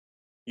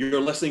You're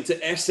listening to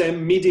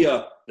SM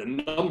Media, the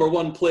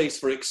 #1 place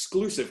for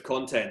exclusive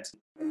content.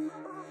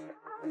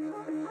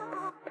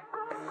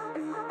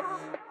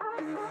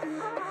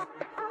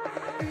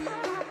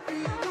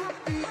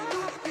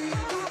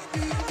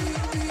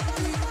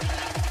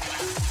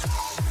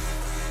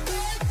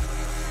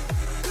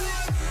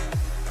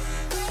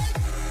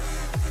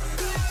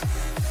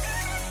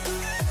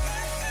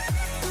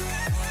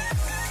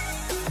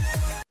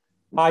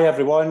 Hi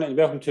everyone, and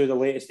welcome to the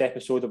latest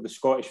episode of the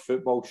Scottish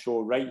Football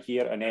Show right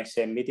here on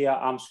SM Media.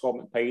 I'm Scott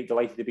McPike,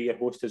 delighted to be your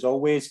host as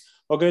always.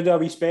 We're going to do a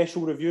wee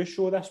special review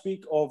show this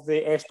week of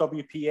the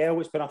SWPL.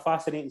 It's been a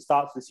fascinating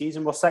start to the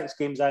season. We're 6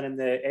 games in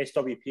the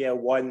SWPL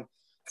 1,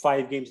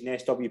 5 games in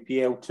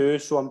SWPL 2.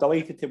 So I'm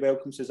delighted to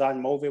welcome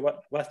Suzanne Mulvey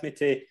with me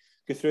to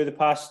go through the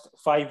past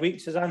 5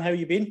 weeks. Suzanne, how have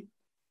you been?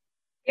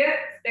 Yeah,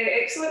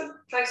 excellent.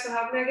 Thanks for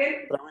having me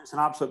again. It's an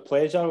absolute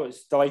pleasure.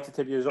 It's delighted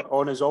to have you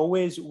on as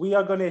always. We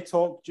are going to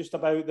talk just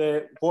about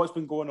what's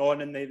been going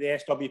on in the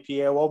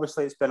SWPL.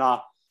 Obviously, it's been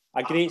a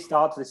great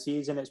start to the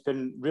season. It's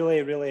been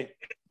really, really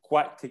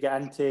quick to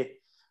get into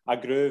a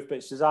groove.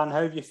 But Suzanne,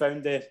 how have you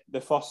found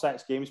the first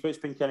 6 games? What's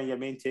been kind of your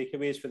main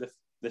takeaways for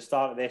the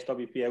start of the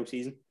SWPL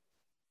season?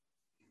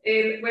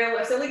 Well,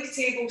 if the league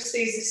table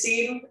stays the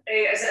same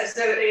as it is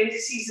now at the end of the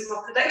season,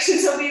 my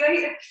predictions will be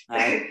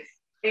right.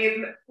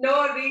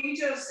 No,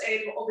 Rangers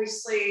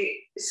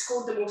obviously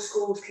scored the most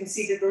goals,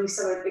 conceded the least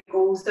amount of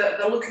goals. They're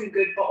looking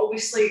good, but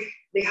obviously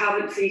they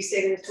haven't faced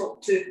any of the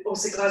top two.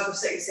 Obviously, Glasgow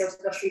City and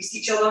Celtic have faced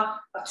each other,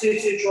 a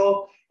 2-2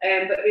 draw.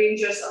 But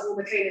Rangers have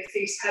only kind of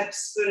faced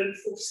Hibs, who are in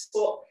 4th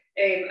spot,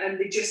 and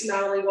they just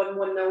narrowly won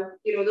 1-0.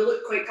 You know, they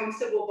look quite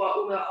comfortable, but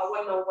only a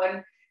 1-0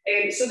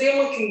 win. So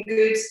they're looking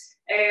good.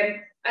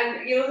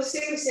 And, you know, the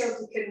same with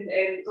Celtic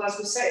and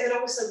Glasgow City, they're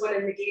obviously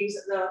winning the games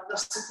that they're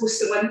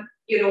supposed to win.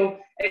 You know,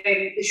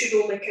 they should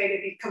only kind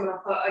of be coming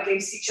up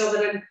against each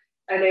other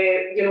and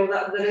you know,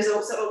 that the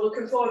results that we're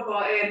looking for.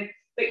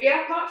 But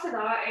yeah, apart from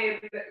that,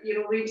 you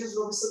know, Rangers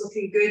are obviously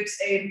looking good.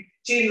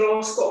 Jane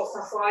Ross got off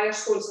the flyer,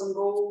 scored some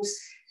goals.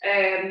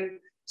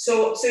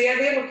 So yeah,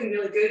 they're looking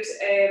really good.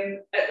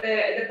 At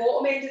the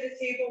bottom end of the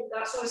table,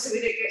 that's obviously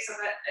where it gets a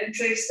bit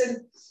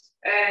interesting.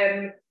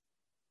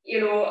 You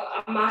know,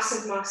 a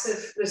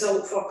massive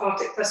result for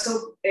Partick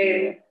Thistle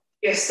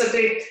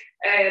yesterday.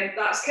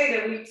 That's kind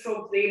of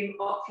leapfrogged them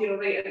up, you know,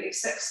 right into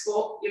 6th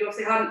spot. You know, if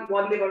they hadn't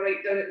won, they were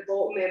right down at the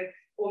bottom.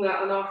 Only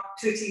another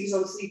 2 teams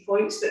on 3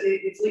 points, but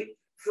they've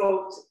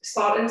leapfrogged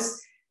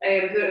Spartans, who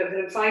are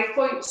in 5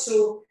 points.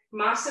 So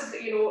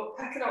massive, you know,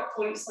 picking up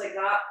points like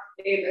that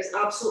is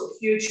absolutely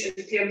huge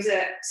in terms of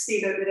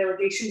staying out of the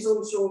relegation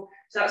zone. So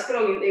that's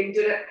brilliant, them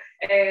doing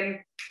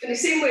it. In the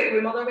same way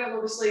with Motherwell,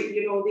 obviously,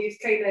 you know, they've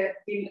kind of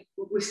been,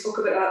 we spoke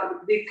about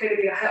that, they've kind of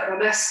been a hit or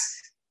a miss.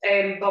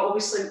 But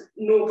obviously,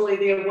 nobly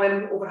their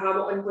win over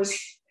Hamilton was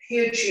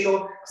huge, you know,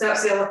 because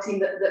that's the other team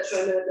that's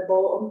running at the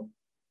bottom.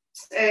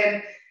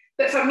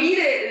 But for me,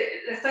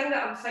 the thing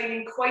that I'm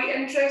finding quite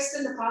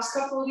interesting the past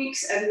couple of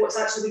weeks and what's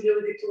actually been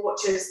really good to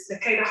watch is the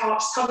kind of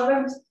Hearts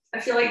turnaround. I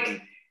feel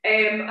like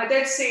I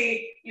did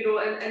say, you know,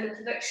 in the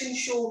prediction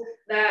show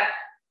that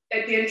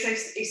it'd be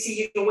interesting to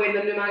see, you know, when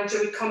the new manager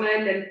would come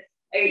in and,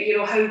 you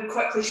know, how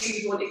quickly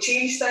she would want to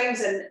change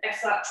things and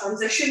if that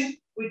transition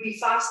would be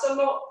fast or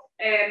not.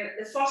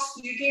 The first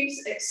few games,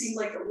 it seemed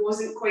like it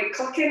wasn't quite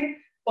clicking,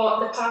 but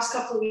the past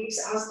couple of weeks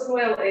it has done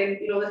well.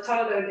 You know, the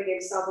turnaround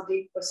against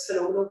Aberdeen was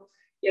phenomenal.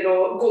 You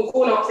know,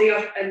 going up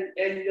there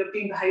and you're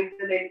being behind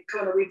and then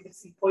coming away with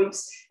 3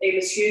 points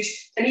is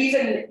huge. And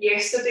even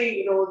yesterday,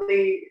 you know,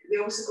 they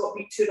obviously got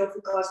beat 2-0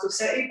 from Glasgow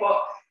City,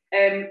 but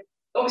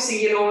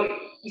obviously, you know,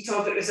 you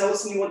talk about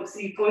results and you want the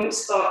 3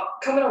 points, but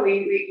coming away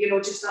with, you know,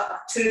 just a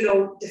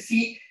 2-0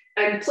 defeat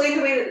and playing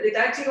the way that they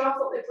did, you know, I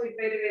thought they played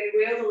very, very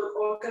well. They look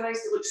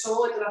organised, they look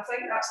solid, and I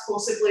think that's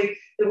possibly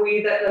the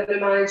way that the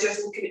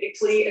manager's looking to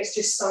play. It's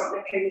just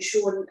starting to kind of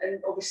show,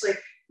 and obviously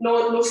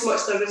not so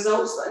much their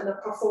results, but in their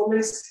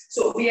performance.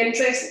 So it'll be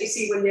interesting to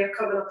see when they're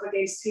coming up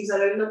against teams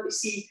around them to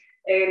see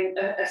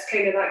if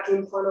kind of that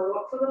game plan will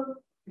work for them.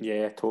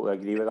 Yeah, totally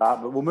agree with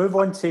that. But we'll move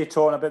on to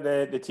talking about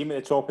the team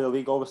at the top of the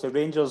league. Obviously,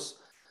 Rangers,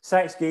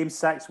 6 games,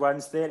 6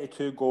 wins,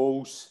 32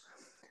 goals.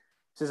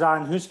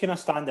 Suzanne, who's kind of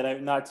standing out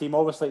in that team?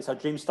 Obviously, it's a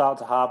dream start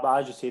to have, but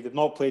as you say, they've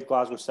not played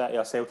Glasgow City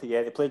or Celtic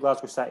yet. They played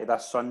Glasgow City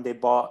this Sunday,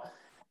 but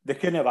they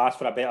couldn't have asked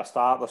for a better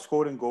start. They're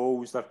scoring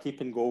goals, they're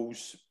keeping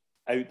goals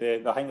out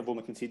there. I think they've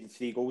only conceded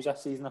 3 goals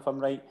this season, if I'm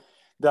right.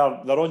 They're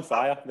on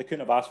fire. They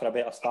couldn't have asked for a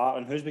better start.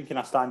 And who's been kind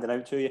of standing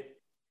out to you?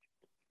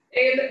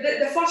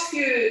 The first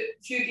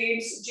few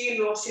games,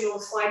 Jane Ross, you know,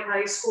 was flying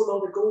high, scored all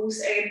the goals.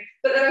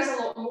 But there is a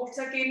lot more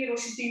to her game. You know,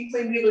 she's been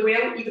playing really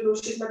well, even though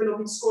she's maybe not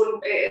been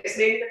scoring as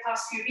many the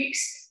past few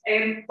weeks.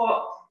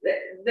 But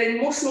the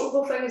most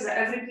notable thing is that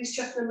everybody's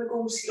chipping in the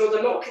goals. You know,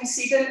 they're not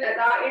conceding at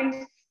that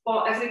end,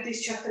 but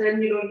everybody's chipping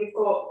in. You know, you've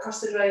got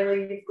Kirsten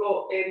Riley, you've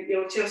got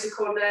you know, Chelsea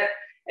Cornett,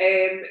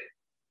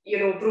 you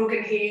know,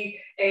 Brogan Hay,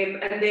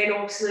 and then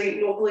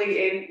obviously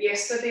nobly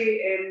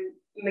yesterday,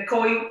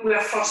 McCoy, with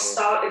her first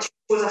start, and she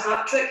was a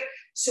hat-trick.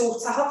 So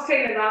to have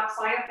kind of that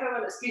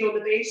firepower that's been on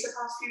the bench the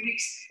past few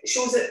weeks, it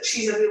shows that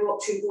she's a real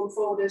option going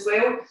forward as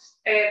well.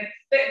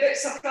 But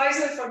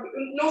surprisingly,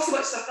 not so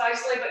much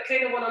surprisingly, but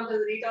kind of one under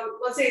the radar,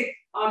 Lizzie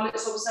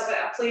Arnott's obviously a bit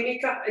of a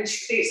playmaker and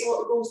she creates a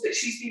lot of goals, but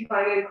she's been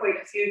banging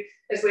quite a few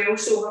as well.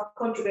 So her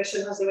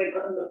contribution hasn't went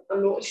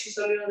unnoticed. She's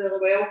done really, really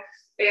well.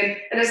 And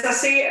as I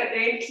say at the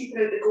end,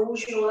 keeping out the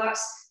goals,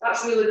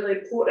 that's really, really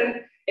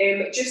important.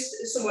 Just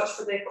so much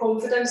for the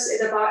confidence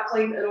in the back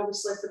line and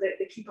obviously for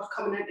the keeper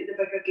coming into the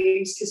bigger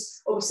games,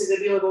 because obviously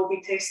they really will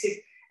be tested.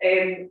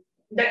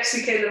 Next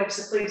weekend they're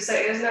obviously playing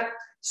City, isn't it?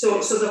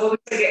 So they'll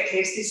obviously get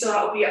tested, so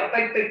that'll be a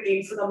big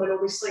game for them, and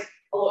obviously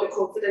a lot of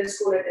confidence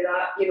going into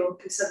that,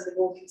 considering they've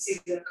only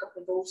conceded a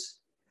couple of goals.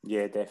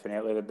 Yeah,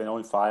 definitely. They've been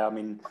on fire. I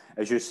mean,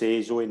 as you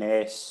say, Zoe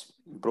Ness,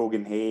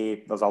 Brogan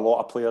Hay, there's a lot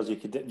of players you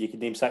could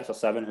name 6 or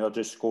 7 who are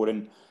just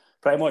scoring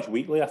pretty much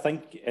weekly. I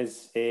think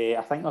there's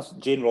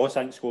Jane Ross.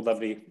 I think scored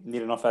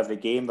near enough every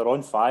game. They're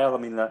on fire. I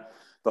mean, they're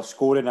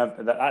scoring.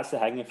 That's the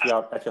thing.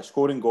 If you're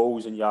scoring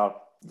goals and you're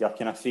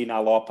kind of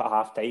 3-0 up at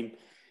half time,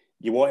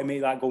 you want to make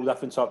that goal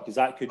difference up, because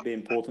that could be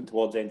important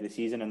towards the end of the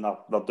season, and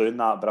they're doing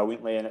that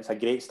brilliantly. And it's a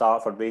great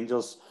start for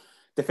Rangers.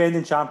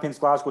 Defending champions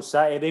Glasgow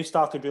City, they've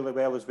started really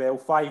well as well.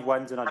 5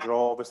 wins and a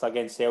draw, obviously,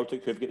 against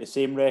Celtic, who've got the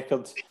same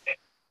record.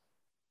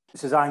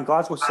 Suzanne,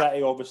 Glasgow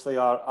City obviously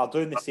are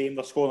doing the same.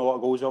 They're scoring a lot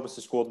of goals.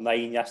 Obviously scored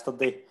 9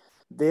 yesterday.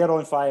 They're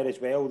on fire as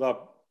well.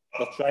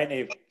 They're trying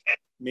to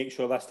make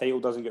sure this title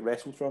doesn't get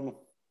wrestled from them.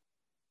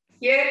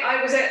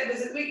 Yeah, was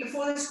it the week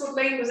before they scored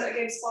 9? Was it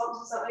against Spartans?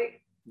 Was that right?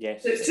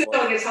 Yes. So it's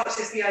 2-0 against Hearts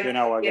yesterday.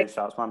 2-0 against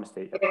Hearts, my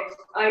mistake.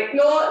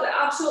 No, they're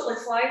absolutely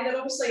flying. They're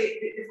obviously,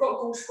 they've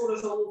got goal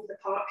scorers all over the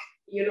park,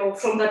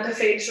 from their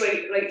defence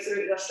right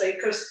through to their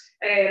strikers.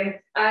 And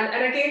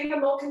again,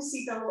 they're not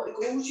conceding a lot of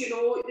goals.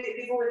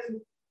 They've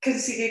only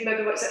conceded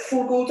maybe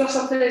 4 goals or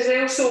something as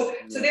well. So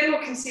they're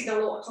not conceding a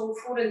lot at all.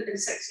 4 in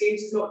 6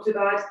 games is not too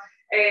bad.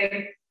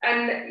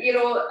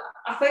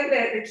 I think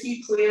that the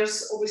key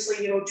players,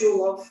 obviously, Jo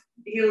Love,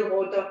 Hayley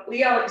Lauder,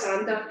 Leah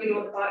Alexander, at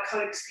the back,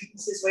 her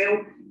experience as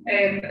well,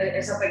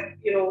 is a big,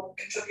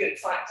 contributing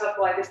factor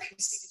why they've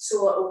conceded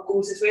so little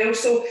goals as well.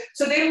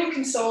 So they're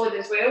looking solid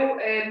as well.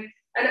 And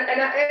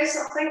it is,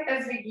 I think,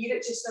 every year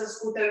it just does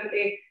go down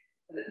to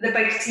the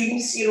big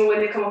teams, when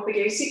they come up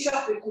against each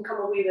other, who can come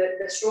away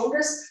the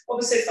strongest.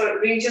 Obviously, for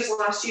Rangers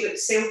last year, it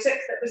was Celtic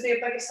that was their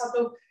biggest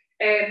hurdle.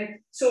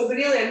 So it'll be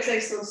really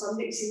interesting on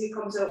Sunday to see who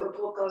comes out on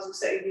top, Glasgow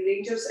City v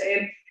Rangers.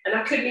 And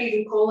I couldn't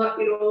even call it,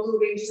 although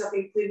Rangers have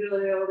been playing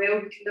really, really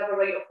well, we can never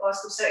write off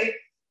Glasgow City.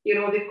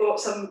 They've got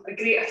some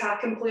great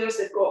attacking players,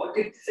 they've got a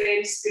good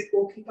defence, good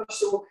goalkeeper,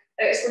 so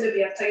it's going to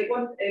be a tight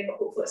one, but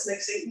hopefully it's an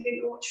exciting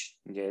game to watch.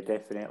 Yeah,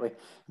 definitely.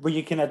 Were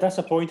you kind of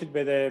disappointed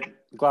with the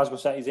Glasgow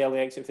City's early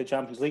exit for the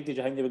Champions League? Did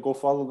you think they would go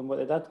further than what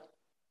they did?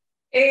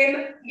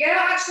 Yeah,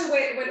 I actually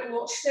went and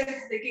watched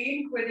the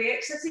game where they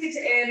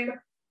exited.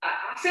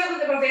 I felt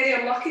that they were very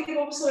unlucky. They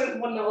obviously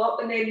went 1-0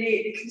 up, and then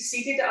they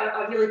conceded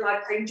a really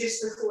bad time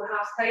just before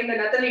half time, and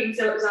I didn't even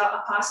feel it was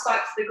a pass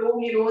back for the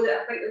goal,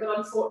 that I think they were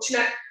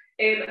unfortunate,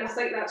 and I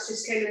think that's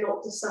just kind of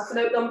knocked the stuffing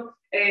out them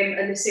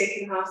in the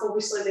second half.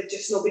 Obviously they've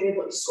just not been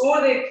able to score.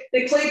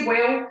 They played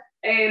well,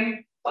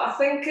 but I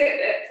think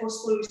it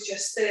possibly was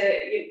just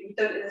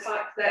down to the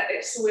fact that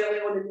it's so early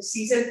on in the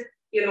season,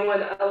 and a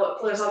lot of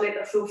players aren't at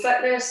their full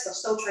fitness, they're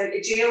still trying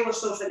to gel, they're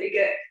still trying to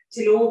get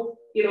to know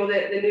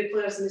the new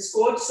players in the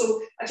squad.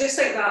 So I just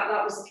think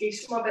that was the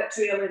case from a bit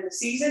too early in the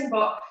season.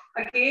 But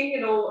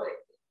again,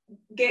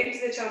 getting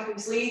to the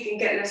Champions League and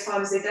getting as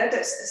far as they did,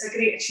 it's a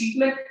great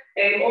achievement.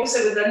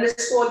 Obviously within the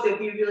squad they'll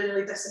be really,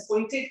 really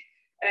disappointed.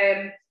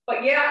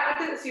 But yeah, I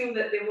didn't feel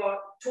that they were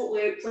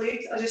totally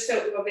outplayed. I just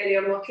felt they were very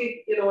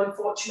unlucky,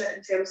 unfortunate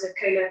in terms of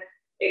kind of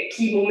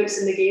key moments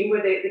in the game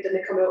where they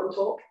didn't come out on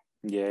top.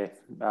 Yeah,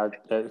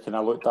 it kind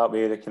of looked that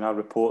way, the kind of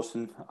reports,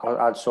 and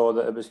I saw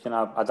that it was kind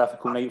of a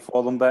difficult night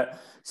for them.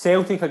 But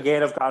Celtic,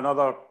 again, have got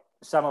another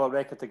similar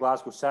record to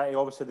Glasgow City.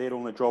 Obviously, their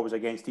only draw was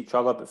against each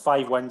other, but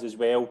 5 wins as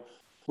well.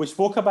 We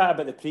spoke a bit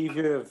about the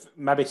preview of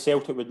maybe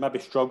Celtic would maybe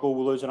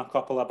struggle losing a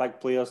couple of big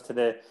players to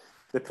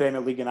the Premier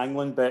League in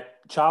England, but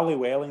Charlie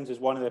Wellings is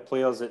one of the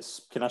players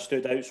that's kind of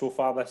stood out so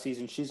far this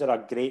season. She's had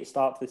a great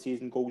start to the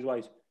season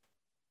goals-wise.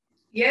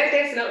 Yeah,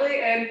 definitely.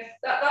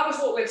 That was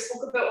what we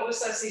spoke about.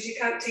 Obviously, I says you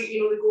can't take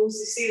the goals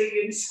that Sarah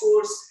Yoon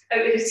scores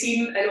out of the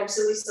team, and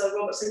obviously Lisa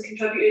Robertson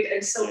contributed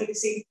and still be the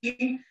same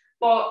team.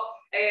 But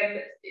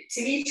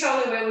to me,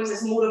 Charlie Wellings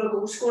is more of a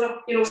goal scorer.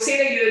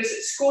 Sarah Yoon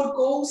scored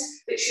goals,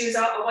 but she was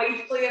a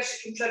wide player.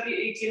 She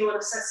contributed, an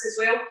assist as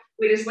well.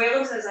 Whereas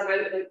Wellings is an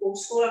out-and-out goal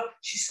scorer.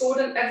 She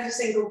scored in every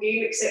single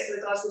game except for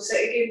the Glasgow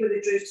City game where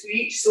they drew 2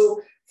 each.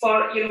 So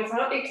for her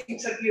to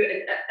contribute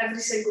in every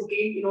single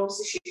game,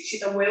 obviously she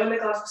done well in the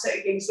Glasgow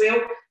City game as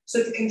well.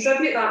 So to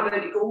contribute that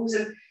amount of goals,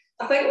 and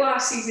I think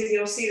last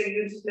season, Sarah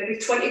Yoon was maybe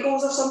 20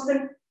 goals or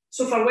something.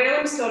 So for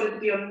Wellings to already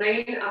be on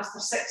 9 after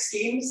 6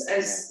 games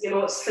is,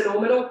 it's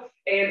phenomenal.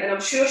 And I'm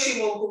sure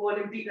she will go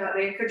on and beat that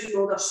record.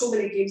 There's so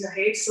many games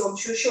ahead, so I'm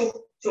sure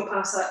she'll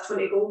pass that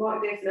 20 goal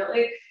mark,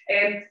 definitely.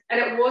 And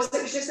it was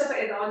just a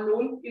bit of the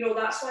unknown.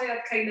 That's why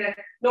I'd kind of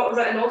not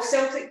written off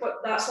Celtic,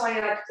 but that's why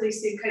I'd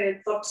placed them kind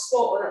of third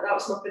spot on it. That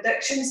was my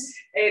predictions.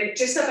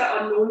 Just a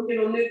bit unknown.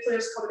 New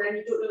players coming in,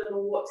 you don't really know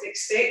what to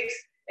expect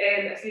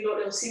if you've not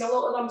really seen a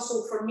lot of them.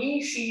 So for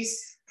me,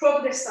 she's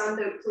probably the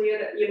standout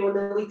player, in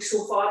the league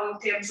so far in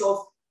terms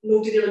of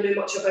nobody really knew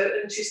much about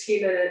her, and she's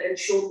came in and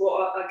showed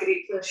what a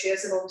great player she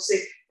is, and obviously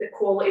the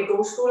quality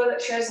goal scorer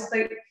that she is. I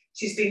think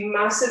she's been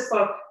massive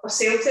for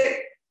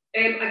Celtic.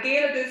 Again,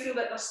 I do feel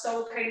that they're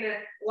still kind of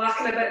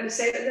lacking a bit in the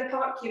centre of the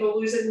park,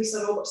 losing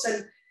Lisa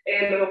Robertson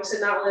and obviously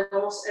Natalie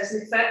Ross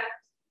isn't fit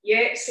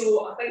yet,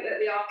 so I think that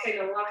they are kind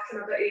of lacking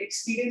a bit of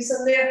experience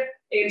in there.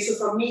 So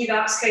for me,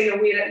 that's kind of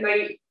where it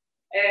might,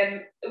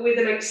 where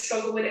they might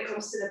struggle when it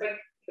comes to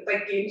the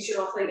big games,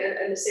 I think,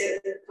 in the centre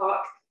of the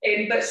park.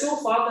 But so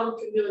far they're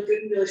looking really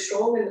good and really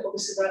strong, and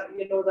obviously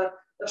that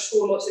they're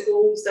scoring lots of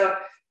goals.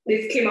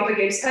 They've came up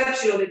against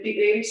Hibs, they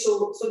beat them,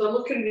 so they're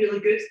looking really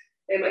good.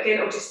 Again,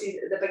 it'll just be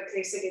the big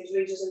test against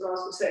Rangers and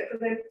Glasgow City for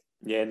them.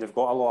 Yeah, and they've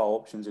got a lot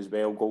of options as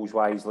well, goals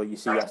wise. Like you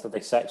see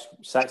yesterday,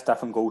 six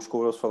different goal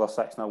scorers for their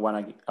 6-0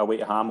 win away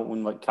to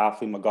Hamilton, like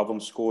Kathleen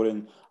McGovern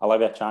scoring,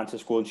 Olivia Chance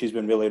scoring. She's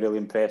been really, really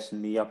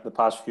impressing me the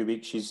past few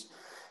weeks. She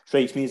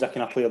strikes me as a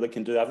kind of player that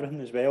can do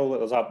everything as well.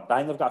 I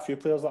think they've got a few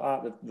players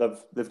like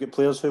that. They've got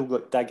players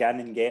who dig in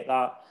and get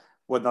that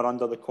when they're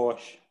under the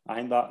cosh. I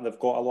think that they've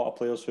got a lot of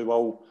players who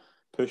will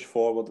push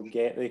forward and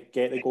get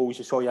the goals.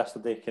 You saw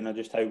yesterday kind of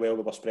just how well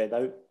they were spread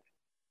out.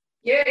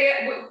 Yeah.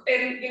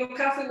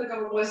 Kathleen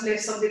McGovern wasn't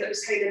somebody that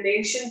was kind of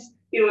mentioned,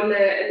 in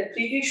the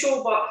preview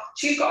show, but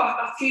she's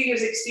got a few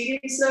years'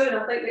 experience now, and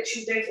I think that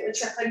she'll definitely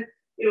chip in,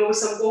 with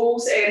some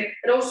goals, and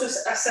also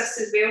assist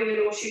as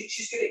well.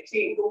 She's good at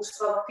creating goals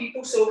for other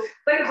people, so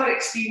I think her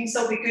experience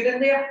will be good in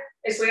there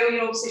as well.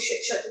 Obviously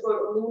she had to go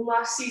out on loan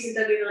last season,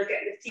 didn't really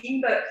get in the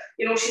team,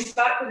 but she's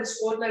back with the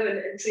squad now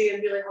and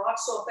training really hard,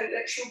 so I think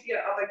that she'll be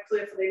a big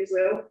player for them as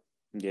well.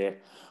 Yeah.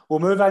 We'll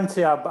move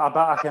into a bit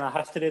of kind of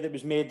history that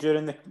was made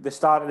during the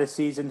start of the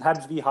season.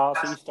 Hibs v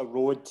Hearts at Easter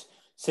Road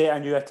set a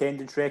new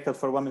attendance record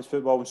for women's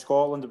football in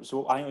Scotland. I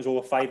think it was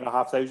over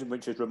 5,500,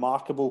 which is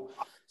remarkable.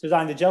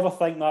 Suzanne, did you ever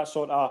think that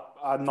sort of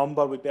a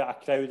number would be at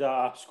a crowd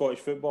at a Scottish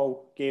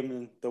football game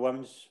in the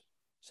women's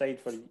side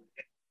for in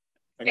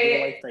your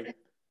lifetime?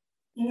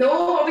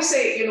 No, obviously,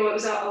 it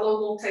was a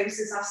long time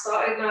since I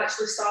started, and I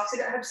actually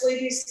started at Hibs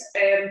Ladies.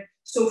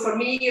 So for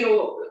me,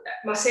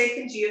 my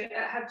second year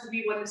at Hibs,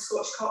 we won the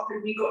Scottish Cup,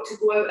 and we got to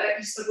go out at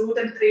Easter Road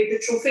and parade the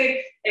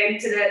trophy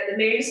to the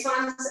men's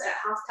fans at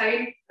half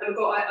time, and we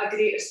got a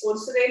great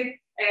response for them.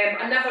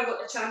 I never got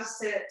the chance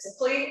to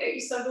play at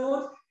Easter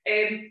Road,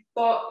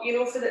 but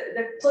for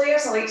the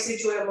players, I like to say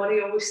Joanna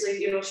Murray, obviously,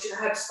 she's a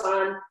Hibs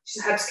fan,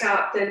 she's a Hibs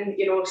captain,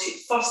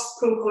 she's first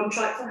pro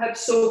contract for Hibs,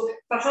 so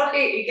for her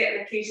to get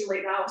an occasion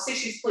like that, obviously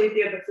she's played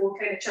there before,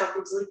 kind of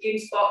Champions League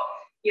games, but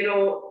in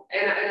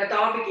a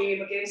derby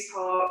game against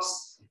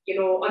Hearts,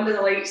 under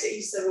the lights at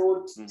Easter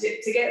Road,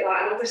 to get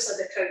that, and obviously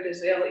the crowd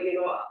as well,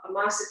 a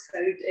massive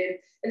crowd,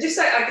 and just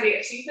a great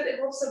achievement.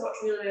 They've also worked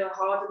really, really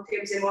hard in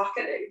terms of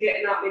marketing and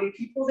getting that many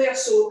people there,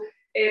 so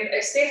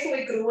it's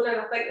definitely grown,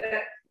 and I think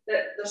that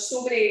there's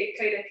so many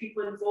kind of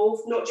people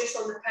involved, not just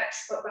on the pitch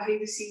but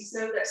behind the scenes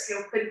now, that's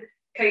helping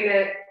kind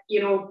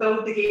of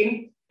build the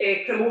game,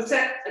 promote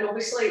it, and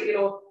obviously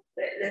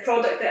the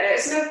product that it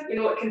is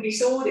now, it can be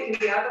sold, it can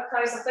be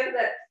advertised. I think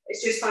that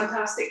it's just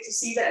fantastic to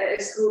see that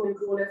it is growing and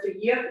growing every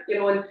year,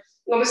 and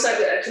obviously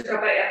it took a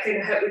bit of kind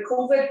of hit with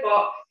COVID,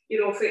 but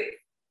if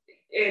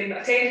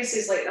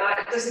attendances like that,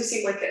 it doesn't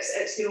seem like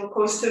it's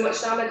caused too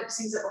much damage. It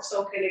seems that we're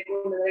still kind of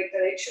going in the right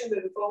direction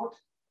moving forward.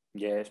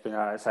 Yeah,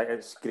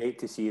 it's great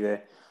to see the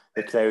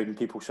crowd and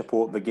people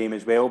support the game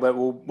as well. But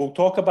we'll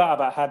talk about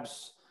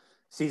Hibs'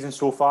 season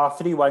so far.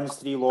 3 wins,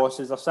 3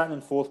 losses. They're sitting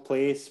in 4th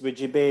place. Would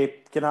you be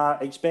kind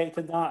of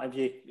expecting that?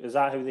 Is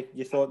that how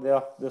you thought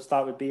their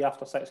start would be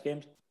after 6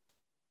 games?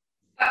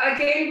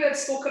 Again, we had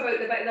spoke about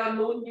the bit of the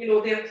unknown.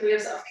 Their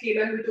players that have came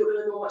in, we don't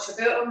really know much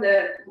about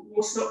them.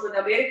 Most notably the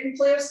American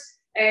players.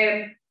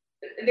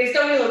 They've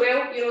done really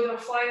well. They were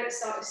flying at the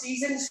start of the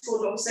season,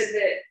 scored obviously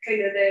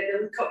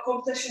the League Cup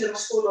competition. They were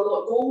scoring a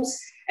lot of goals.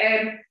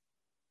 And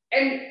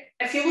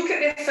if you look at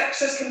their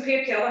fixtures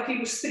compared to other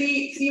people's,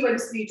 3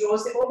 wins, 3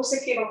 draws, they've obviously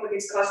came up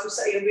against Glasgow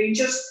City and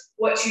Rangers,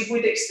 which you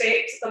would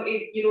expect them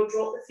to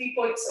drop the 3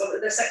 points or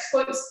the 6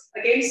 points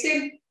against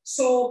them.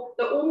 So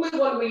the only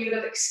one where you would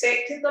have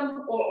expected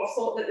them or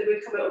thought that they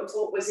would come out on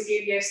top was the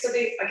game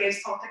yesterday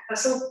against Partick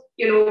Thistle.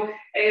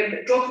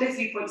 Dropping the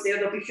 3 points there,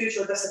 they'll be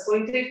hugely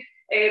disappointed.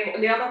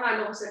 On the other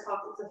hand, obviously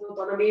Partick Thistle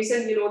done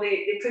amazing.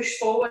 They pushed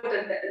forward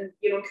and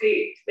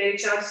created many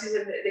chances,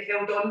 and they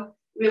held on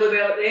really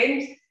well at the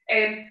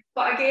end.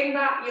 But again,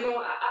 that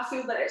I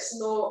feel that it's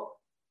not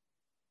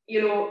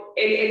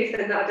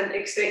anything that I didn't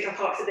expect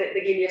apart from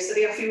the game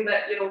yesterday. I feel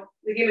that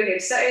the game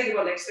against City, they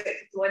weren't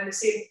expected to win the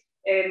same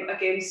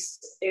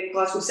against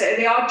Glasgow City.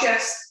 They are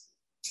just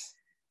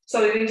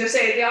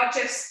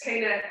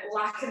kind of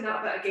lacking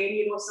that bit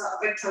again. It's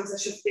a big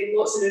transition for them.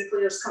 Lots of new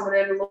players coming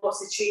in and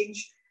lots of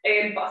change.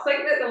 But I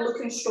think that they're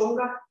looking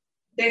stronger,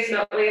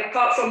 definitely.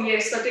 Apart from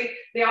yesterday,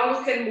 they are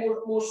looking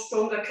more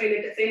stronger kind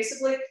of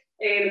defensively.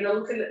 And they're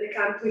looking that they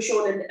can push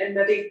on and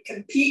maybe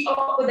compete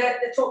up with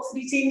the top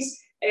three teams.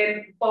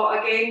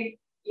 But again,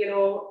 you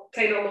know,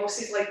 kind of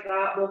losses like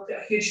that will put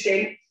a huge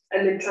dent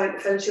in them trying to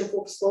finish in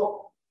fourth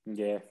spot.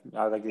 Yeah,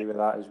 I'd agree with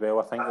that as well.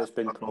 I think it's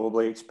been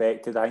probably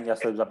expected. I think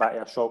yesterday was a bit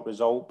of a shock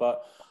result,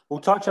 but we'll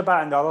touch a bit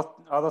on the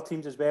other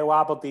teams as well.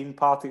 Aberdeen,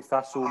 Partick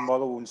Thistle,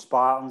 Motherwell and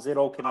Spartans, they're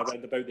all kind of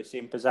around about the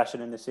same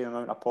position and the same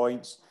amount of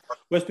points.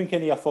 What's been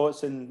kind of your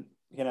thoughts on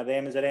kind of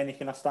them? Is there any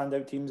kind of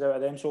standout teams out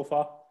of them so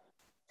far?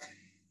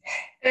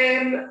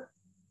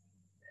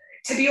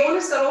 To be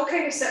honest, they're all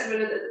kind of sitting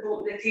around at the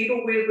bottom of the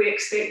table where we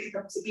expected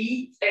them to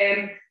be.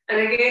 And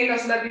again,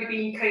 there's maybe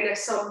been kind of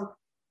some,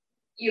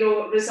 you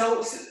know,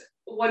 results.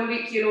 One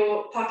week, you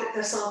know, Partick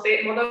Thistle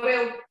beat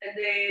Motherwell, and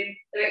then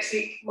the next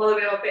week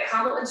Motherwell beat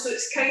Hamilton. So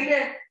it's kind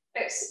of,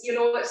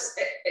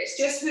 it's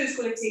just who's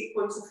going to take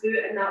points of who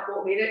in that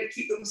bottom area to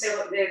keep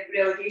themselves at the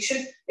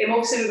relegation.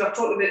 Obviously, we were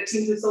talking about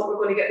teams who thought were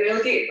going to get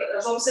relegated, but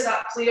there's obviously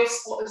that playoff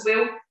spot as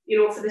well, you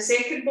know, for the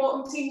second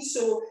bottom team.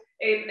 So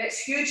it's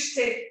huge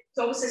to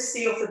obviously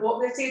stay off the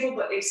bottom of the table,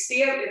 but they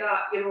stay out of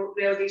that, you know,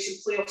 relegation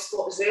playoff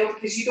spot as well,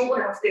 because you don't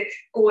want to have to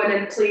go in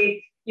and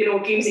play, you know,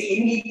 games that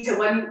you need to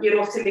win, you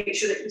know, to make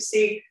sure that you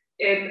stay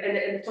in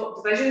the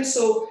top division.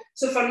 So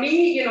for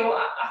me, you know,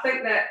 I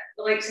think that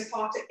the likes of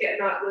Partick getting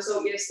that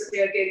result yesterday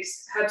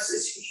against Hibs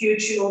is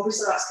huge. You know,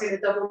 obviously that's kind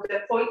of doubled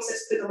their points.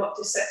 It's put them up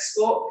to sixth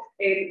spot.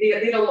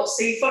 They're a lot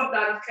safer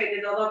than kind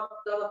of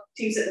the other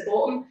teams at the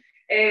bottom.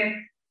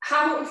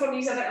 Hamilton for me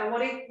is a bit of a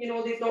worry. You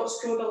know, they've not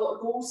scored a lot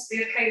of goals.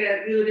 They're kind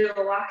of really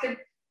lacking.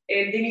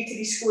 They need to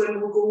be scoring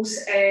more goals.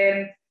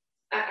 And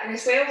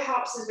as well,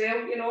 Hearts as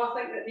well, you know, I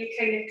think that they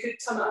kind of could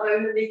turn it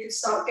around and they could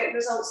start getting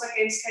results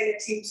against kind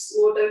of teams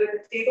lower down in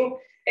the table.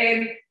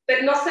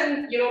 But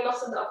nothing that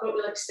I've not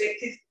really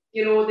expected.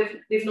 You know,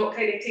 they've not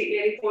kind of taken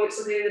any points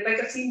of the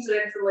bigger teams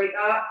or anything like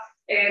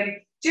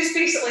that. Just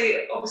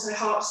basically, obviously,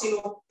 Hearts, you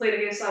know,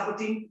 playing against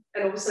Aberdeen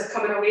and obviously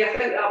coming away. I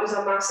think that was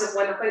a massive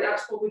win. I think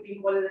that's probably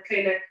been one of the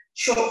kind of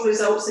shock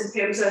results in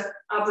terms of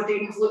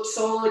Aberdeen have looked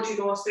solid, you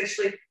know,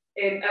 especially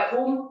at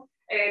home.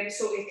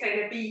 So they kind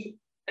of be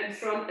in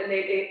front and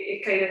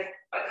they kind of,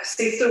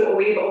 they threw it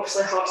away, but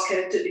obviously Hearts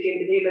kind of took the game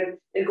to them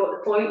and got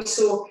the point.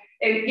 So,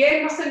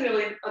 yeah, nothing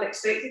really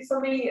unexpected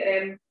for me.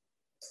 It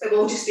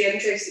will just be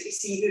interesting to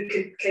see who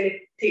can kind of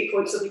take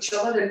points of each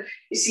other and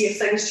to see if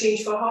things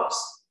change for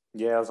Hearts.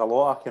 Yeah, there's a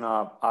lot of kind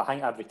of, I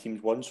think every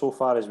team's won so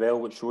far as well,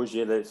 which shows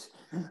you that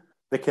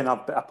the kind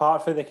of,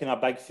 apart from the kind of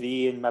big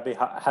three and maybe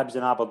Hibs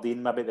and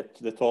Aberdeen, maybe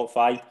the top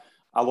five,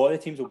 a lot of the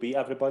teams will beat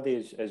everybody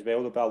as well.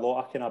 There'll be a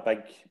lot of kind of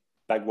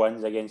big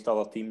wins against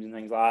other teams and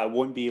things like that. It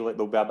won't be like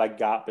there'll be a big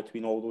gap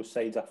between all those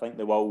sides. I think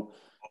they will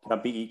kind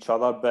of beat each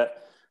other.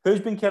 But who's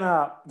been kind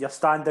of your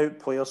standout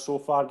players so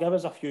far? Give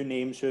us a few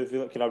names who have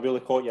kind of really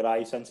caught your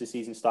eye since the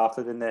season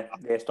started in the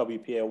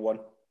SWPL 1.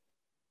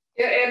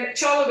 Yeah,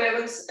 Charlie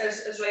Wellens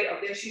is right up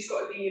there. She's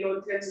got to be, you know,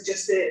 in terms of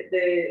just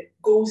the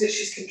goals that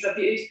she's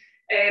contributed.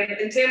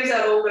 In terms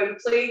of all-round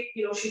play,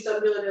 you know, she's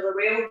done really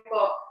well.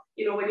 But,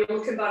 you know, when you're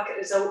looking back at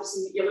results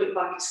and you're looking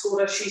back at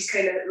scorers, she's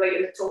kind of right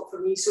in the top for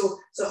me. So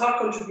her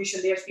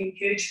contribution there has been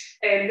huge.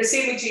 The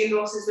same with Jane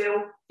Ross as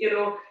well. You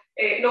know,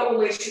 not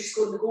only has she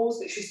scored the goals,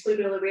 but she's played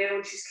really well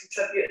and she's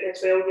contributing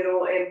as well. You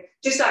know,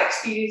 just that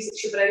experience that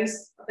she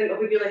brings, I think will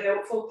be really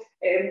helpful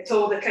to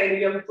all the kind of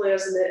young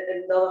players and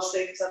the other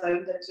strikers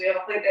around her as well.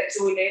 I think that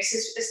Zoe Ness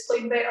is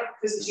playing better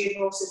because of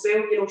Jane Ross as well.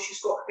 You know,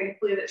 she's got a kind of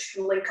player that she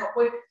can link up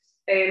with.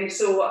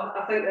 So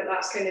I think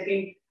that's kind of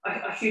been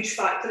a huge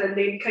factor in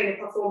them kind of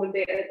performing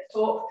better at the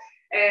top.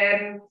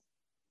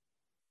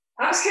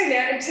 That's kind of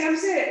it. In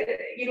terms of,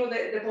 you know,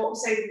 the bottom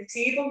side of the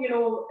table, you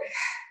know,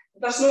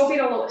 there's not been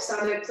a lot of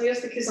standout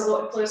players because a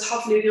lot of players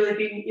haven't really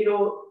been, you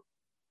know,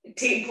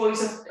 taking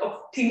points of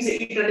teams that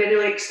you didn't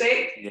really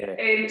expect. Yeah.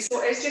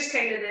 So it's just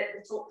kind of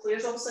the top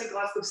players. Obviously,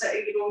 Glasgow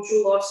City, you know,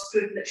 Jo Love's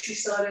proven that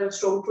she's still a really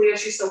strong player.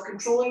 She's still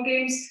controlling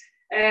games.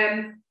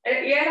 Yeah,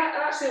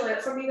 that's really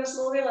it for me. There's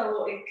not really a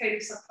lot of kind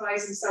of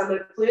surprising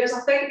standout players.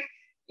 I think,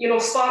 you know,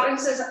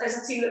 Spartans is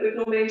a team that we've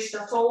not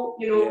mentioned at all.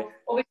 You know,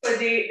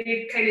 obviously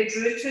they kind of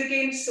drew 2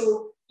 games,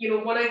 so, you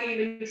know, won a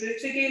game and drew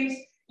 2 games.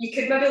 You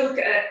could maybe look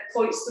at it,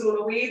 points thrown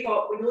away,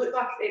 but when you look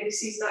back at the end of the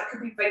season, that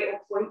could be vital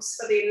points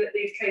for them that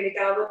they've kind of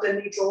gathered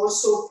in the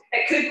draws. So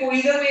it could go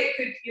either way. It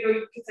could, you know,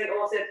 you could think,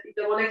 oh,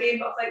 they won a game,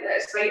 but I think that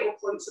it's vital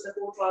points on the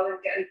board rather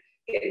than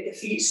getting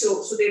defeat.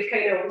 So they've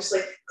kind of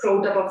obviously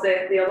crawled above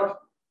the other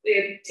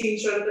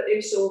teams around at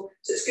them. So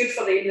it's good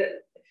for them that,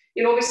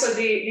 you know, obviously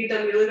they've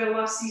done really well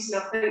last season.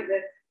 I think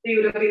that they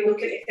would have been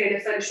looking to kind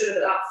of finish around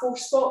at that 4th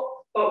spot,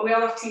 but with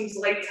other teams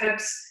like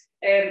Hibs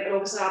and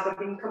obviously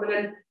Aberdeen coming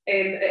in,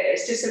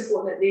 it's just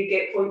important that they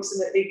get points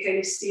and that they kind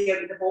of stay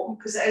out at the bottom,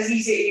 because it is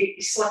easy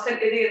to slip into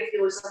there if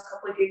you lose a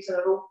couple of games in a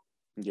row.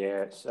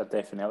 Yeah, I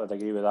definitely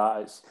agree with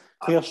that. It's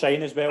Claire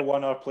Shine as well,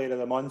 won our Player of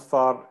the Month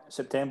for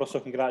September, so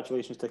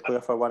congratulations to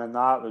Claire for winning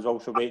that. There's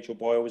also Rachel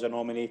Boyle was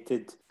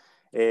nominated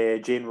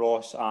Jane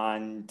Ross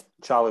and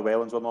Charlie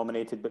Wellens were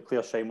nominated, but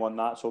Claire Shine won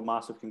that, so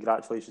massive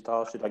congratulations to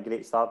her. She had a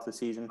great start to the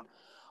season.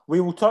 We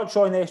will touch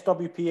on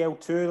SWPL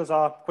 2. There's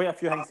quite a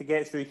few things to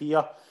get through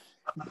here.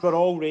 We're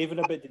all raving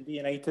about Dundee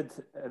United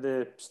at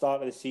the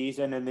start of the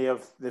season, and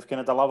they've kind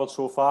of delivered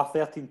so far.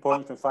 13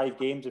 points from 5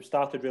 games. They've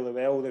started really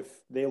well.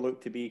 They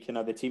look to be kind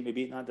of the team to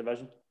beat in that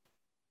division.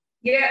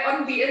 Yeah,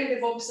 unbeaten.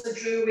 They've obviously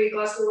drew away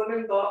Glasgow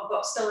Women,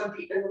 but still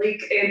unbeaten in the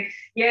league.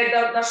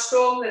 They're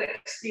strong, they're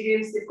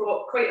experienced, they've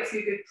got quite a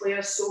few good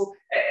players, so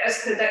as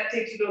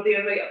predicted,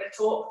 they're right at the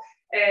top.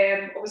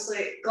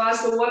 Obviously,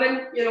 Glasgow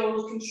Women,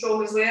 looking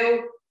strong as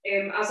well,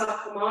 as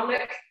are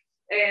Kilmarnock.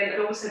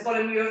 And obviously,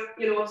 Boroughmuir,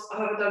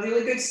 have had a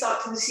really good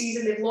start to the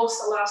season. They've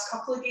lost the last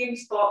couple of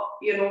games, but,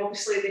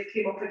 obviously, they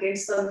came up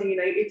against Dundee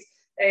United,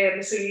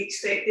 so you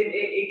expect them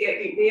to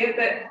get beat there.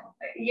 But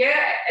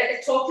yeah, at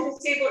the top of the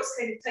table, it's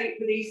kind of tight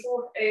with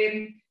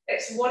A4.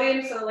 It's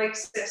worrying for the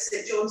likes of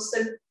St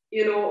Johnstone.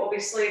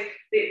 Obviously,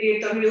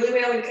 they've done really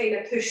well and kind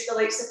of pushed the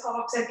likes of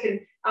Partick and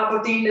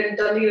Aberdeen and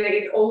Dundee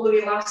United all the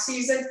way last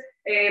season.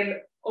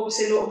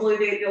 Obviously, notably,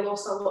 they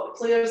lost a lot of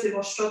players. They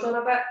were struggling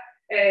a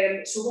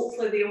bit. So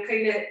hopefully they'll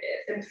kind of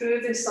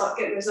improve and start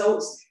getting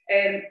results.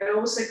 And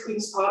obviously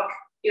Queen's Park,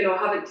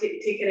 haven't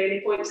taken any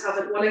points,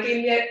 haven't won a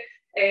game yet.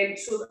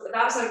 So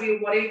that's a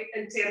real worry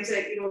in terms of,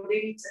 they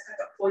need to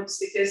pick up points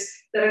because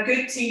they're a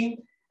good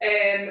team.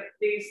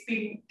 They've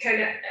been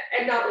kind of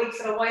in that league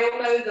for a while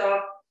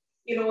now.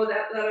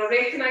 They're a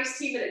recognised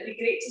team, and it'd be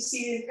great to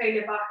see them kind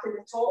of back in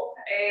the top.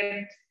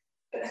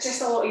 But they're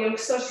just a lot of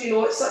youngsters,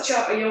 it's such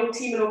a young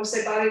team, and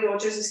obviously Barry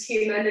Rogers has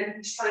came in and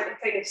he's trying to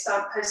kind of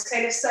stamp his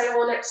kind of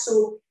style on it.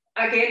 So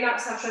again,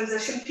 that's a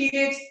transition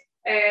period.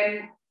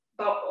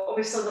 But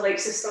obviously the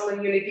likes of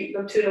Stirling Uni beating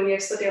them 2-0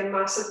 yesterday, a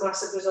massive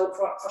result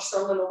for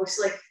Stirling,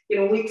 obviously,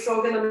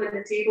 leapfrogging them in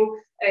the table.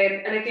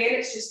 And again,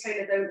 it's just kind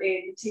of down to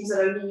the teams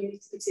around you need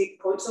to be taking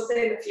points off them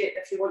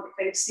if you want to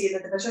kind of stay in the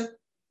division.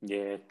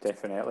 Yeah,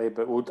 definitely.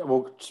 But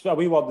we'll a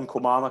wee word in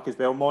Kilmarnock as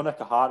well.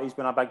 Monica Harty's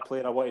been a big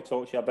player I want to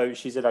talk to you about.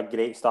 She's had a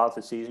great start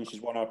to the season.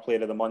 She's won our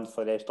Player of the Month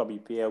for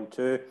SWPL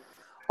 2.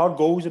 Her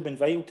goals have been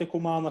vital to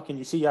Kilmarnock, and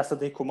you see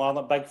yesterday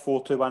Kilmarnock, big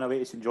 4-2 win away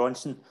to St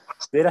Johnstone.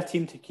 They're a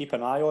team to keep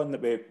an eye on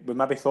that we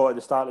maybe thought at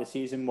the start of the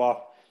season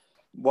weren't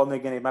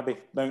going to maybe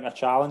mount a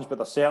challenge, but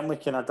they're certainly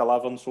kind of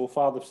delivering so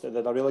far. They've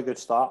had a really good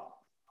start.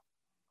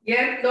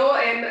 Yeah, no,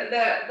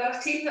 they're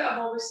a team that have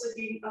obviously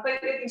been, I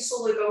think they've been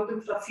slowly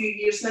building for a few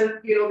years now.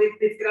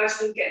 They've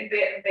gradually been getting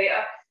better and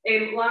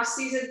better. Last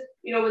season,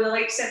 with the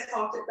likes of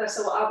Partick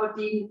Thistle,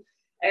 Aberdeen,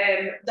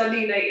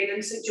 Dundee United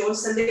and St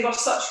Johnstone, they were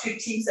such good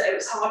teams that it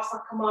was hard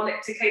for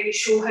Kilmarnock to kind of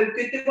show how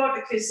good they were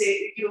because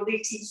they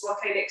teams were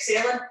kind of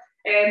excelling.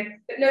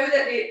 But now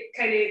that they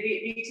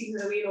teams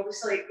are away, and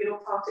obviously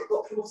Partick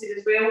got promoted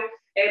as well.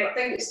 I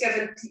think it's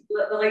given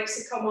the likes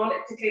of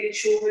Kilmarnock to kind of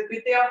show how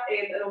good they are,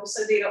 and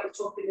obviously they're at the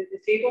top of the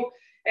table.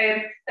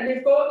 And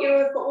they've got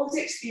loads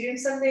of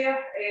experience in there.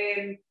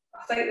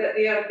 I think that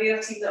they're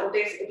a team that will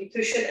definitely be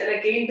pushing. And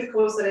again,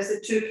 because there is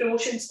the 2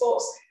 promotion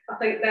spots, I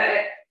think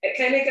that it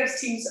kind of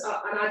gives teams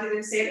an added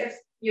incentive.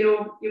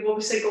 You've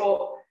obviously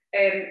got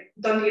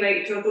Dundee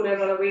United who are going to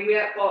run away with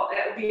it, but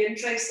it'll be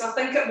interesting. I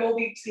think it will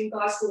be between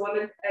Glasgow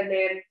Women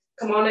and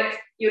Kilmarnock,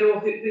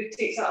 who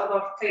takes that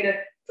other kind of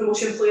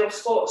promotion playoff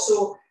spot.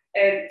 So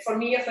for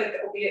me, I think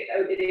it'll be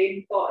out of the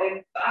aim. But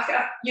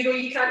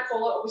you can't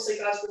call it. Obviously,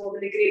 Glasgow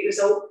Women a great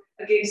result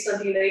against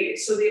Dundee United,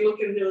 so they're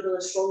looking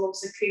really strong.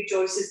 Obviously, Craig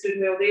Joyce is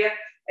doing well there.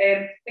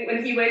 I think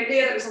when he went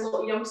there, it was a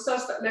lot of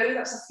youngsters, but now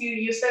that's a few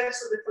years now,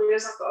 so the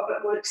players have got a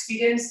bit more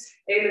experience,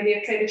 and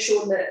they're kind of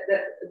shown that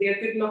they're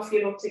good enough,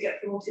 to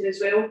get promoted as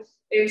well.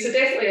 So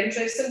definitely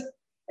interesting.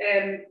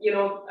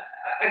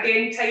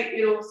 Again, tight,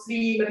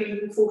 3, maybe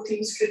even 4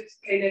 teams could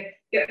kind of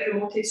get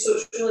promoted, so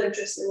it's really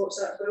interesting to watch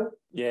that as well.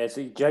 Yeah, so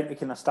do you think the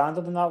kind of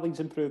standard in that league's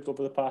improved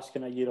over the past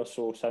kind of year or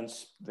so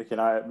since the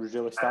kind of it was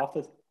really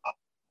started?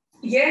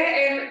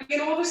 Yeah,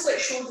 obviously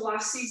it showed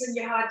last season.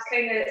 You had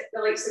kind of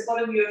the likes of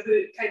Boroughmuir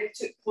who kind of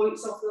took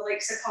points off the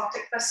likes of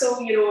Partick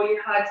Thistle.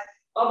 You had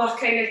other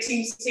kind of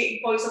teams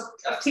taking points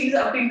of teams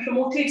that have been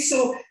promoted.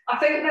 So I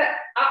think that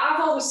I've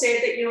always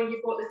said that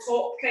you've got the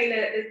top kind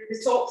of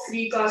the top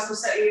 3: Glasgow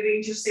City,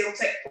 Rangers,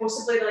 Celtic,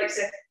 possibly the likes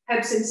of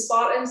Hibs and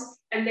Spartans,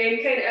 and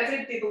then kind of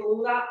everybody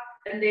below that,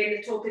 and then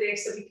the top of the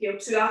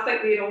SWPL 2. I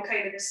think they're all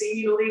kind of the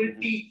same. They would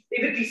be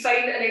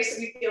fine in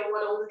SWPL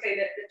 1, all the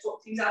kind of the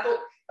top teams. I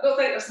don't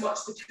think there's much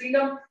between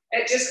them.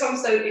 It just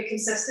comes down to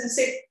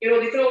consistency.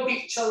 They can all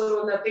beat each other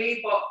on their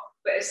day, but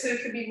it's who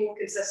can be more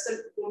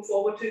consistent going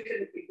forward, who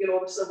can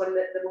obviously win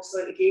the most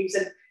amount of games,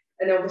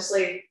 and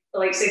obviously the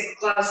likes of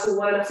Glasgow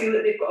Women, I feel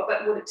that they've got a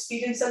bit more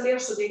experience in there,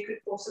 so they could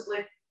possibly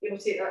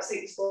take that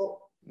second spot.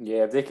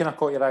 Yeah, have they kind of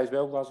caught your eye as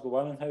well, Glasgow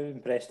Women? How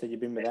impressed have you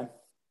been with them?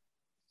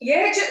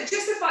 Yeah, just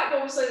the fact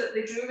obviously that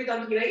they drew with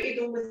Dundee United,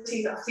 the only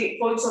team that have taken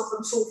points off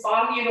them so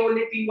far, and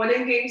they've been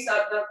winning games,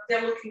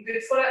 they're looking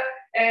good for it.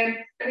 And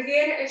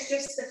again, it's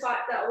just the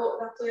fact that a lot of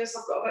their players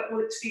have got a bit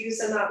more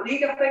experience in that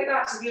league. I think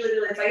that's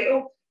really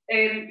vital.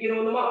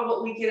 No matter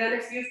what league you're in,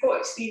 if you've got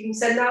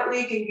experience in that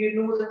league and you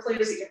know the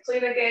players that you're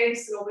playing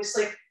against, and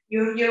obviously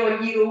you're a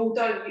year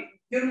older,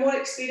 you're more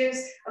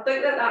experienced, I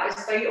think that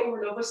is vital.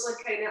 And obviously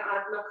kind of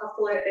adding a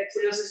couple of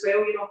players as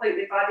well. I think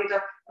they've added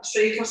a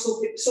striker,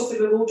 Sophie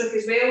McGoldrick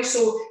as well,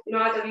 so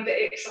add a wee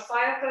bit extra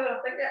firepower.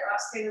 I think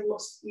that's kind of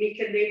what's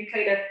making them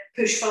kind of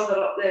push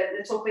further up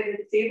the top end of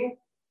the table.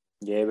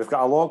 Yeah, we've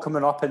got a lot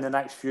coming up in the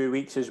next few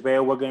weeks as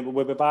well.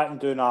 We'll be back and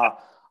doing our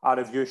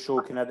review show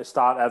kind of at the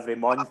start every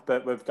month,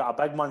 but we've got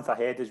a big month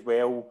ahead as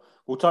well.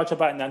 We'll touch a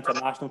bit on the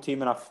international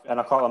team in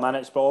a couple of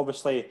minutes, but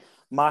obviously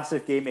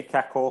massive game to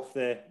kick off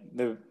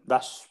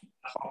this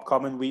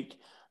upcoming week.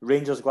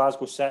 Rangers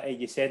Glasgow City.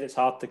 You said it's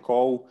hard to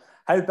call.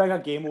 How big a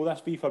game will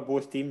this be for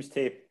both teams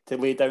to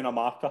lay down a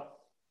marker?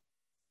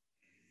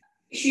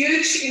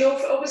 Huge,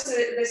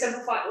 obviously the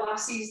simple fact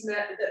last season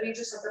that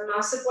Rangers had a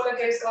massive one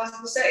against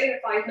Glasgow City,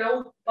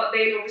 5-0, but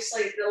then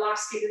obviously the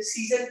last game of the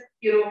season,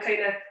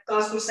 kind of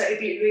Glasgow City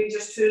beat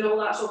Rangers 2-0,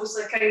 that's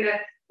obviously kind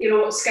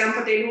of,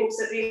 scampered in hopes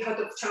that they had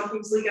the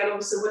Champions League and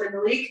obviously winning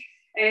the league.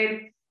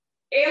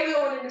 Early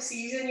on in the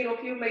season,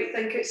 people might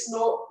think it's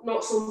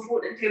not so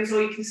important in terms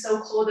of you can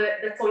still claw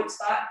the points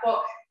back,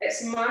 but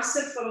it's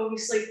massive for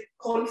obviously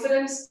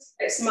confidence,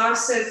 it's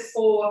massive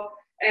for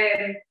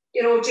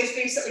just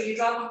basically you'd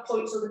rather have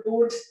points on the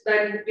board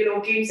than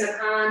games in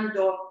hand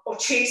or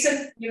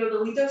chasing the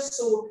leaders.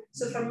 So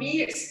for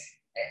me, it's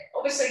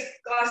obviously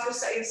Glasgow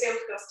City and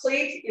Celtic have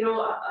played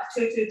a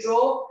 2-2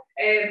 draw,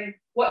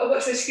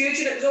 which was huge,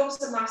 and it was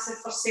obviously massive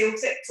for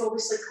Celtic to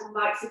obviously come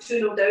back for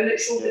 2-0 down. It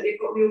showed that they've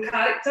got real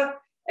character.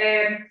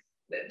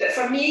 But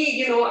for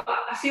me,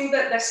 I feel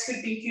that this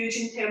could be huge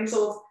in terms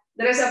of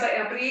there is a bit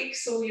of a break.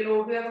 So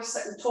whoever's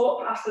sitting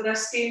top after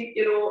this game,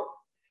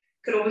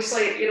 could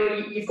obviously,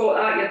 you've got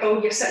that,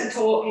 you're sitting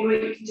top,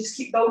 you can just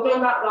keep building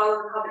on that rather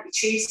than having to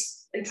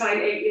chase and trying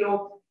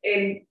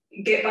to,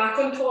 get back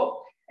on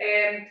top.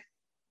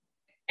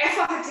 If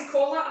I had to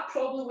call it, I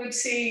probably would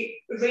say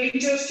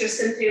Rangers,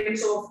 just in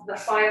terms of their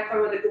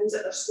firepower, the goals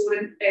that they're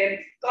scoring.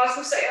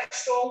 Glasgow City are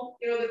strong,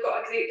 they've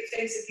got a great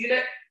defensive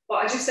unit, but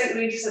I just think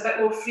Rangers are a bit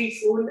more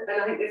free-flowing,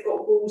 and I think they've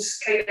got goals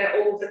kind of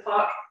all over the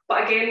park.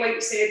 But again, like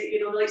you said,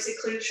 like say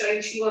Claire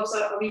Shine, she loves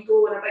a wee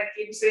goal in a big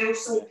game as well,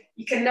 so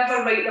you can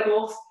never write them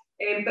off.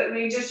 But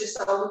Rangers just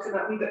are looking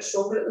a wee bit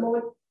stronger at the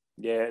moment.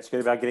 Yeah, it's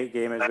going to be a great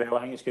game as well.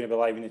 I think it's going to be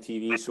live on the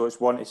TV, so it's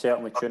one to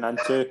certainly tune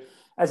into.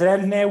 Is there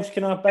anything else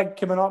kind of big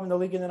coming up in the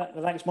league in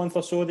the next month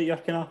or so that you're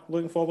kind of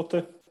looking forward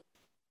to?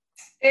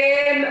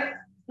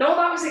 No,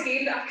 that was a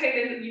game that I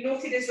kind of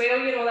noted as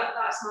well.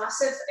 That's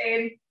massive.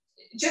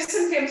 Just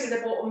in terms of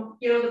the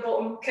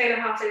bottom kind of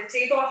half of the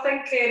table, I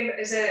think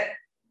is it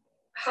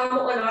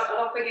Hamilton are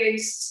up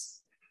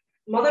against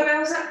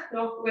Motherwell, is it?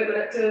 No, wait a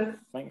minute.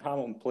 I think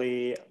Hamilton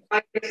play.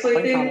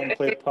 Hamilton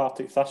played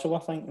Partick Thistle, I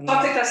think.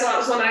 Partick Thistle, that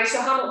was one I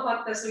saw. Hamilton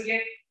Partick Thistle, yeah.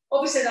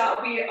 Obviously,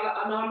 that'll be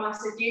another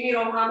massive game.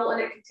 Hamilton,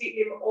 it could take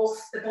them off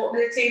the bottom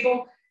of the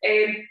table.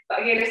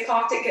 But again, if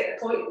Partick get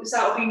the points,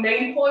 that'll be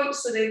 9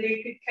 points. So then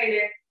they could kind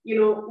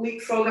of,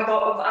 leapfrog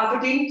above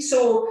Aberdeen.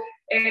 So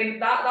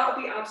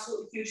that'll be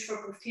absolutely huge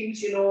for both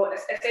teams.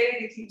 If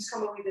any of the teams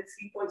come away with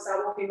 3 points, that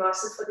will be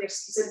massive for their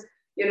season.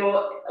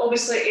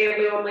 Obviously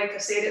early on, like I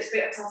said, it's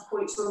better to have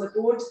points on the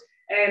board.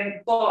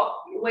 But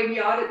when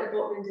you are at the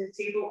bottom end of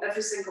the table,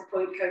 every single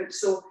point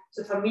counts. So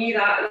for me,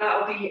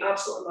 that'll be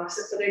absolutely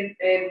massive for them.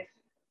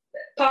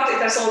 Partick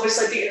Thistle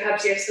obviously beating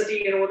Hibs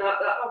yesterday. That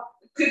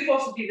could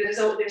possibly be the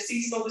result of their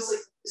season. Obviously,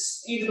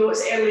 even though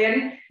it's early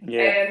in.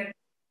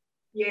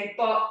 Yeah.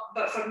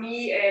 But for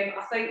me,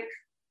 I think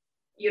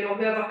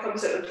whoever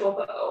comes out on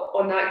top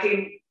on that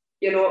game,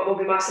 it will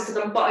be massive for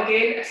them. But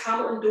again, if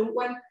Hamilton don't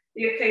win,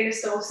 they're kind of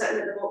still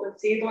sitting at the bottom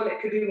of the table, and it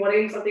could be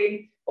worrying for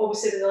them.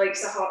 Obviously, the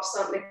likes of Hearts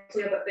starting to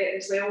play a bit better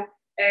as well.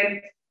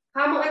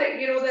 Hamilton,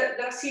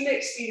 they're a team of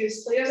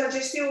experienced players. I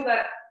just feel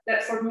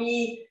that for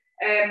me,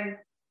 they're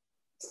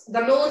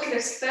not looking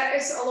as fit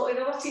as a lot of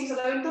the other teams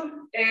around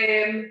them.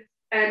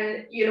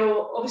 And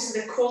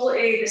obviously the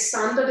quality, the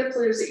standard of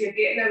players that you're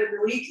getting out of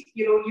the league,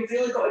 you've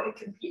really got to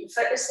be competing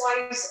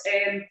fitness-wise.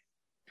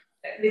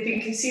 They've been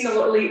conceding a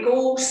lot of late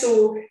goals,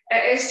 so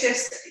it is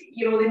just,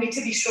 they need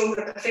to be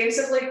stronger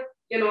defensively.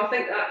 I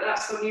think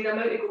that's for me, the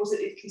amount of goals that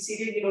they've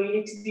conceded, you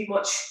need to be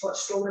much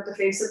stronger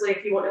defensively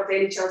if you want to have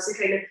any chance of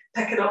kind of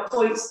picking up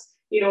points.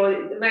 They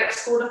might have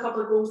scored a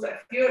couple of goals, but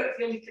if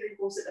you're leaking in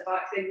goals at the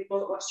back, then you've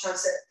not got much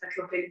chance at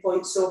picking up any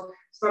points. So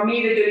for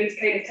me, they do need to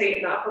kind of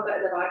tighten that up a bit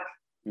at the back.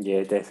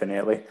 Yeah,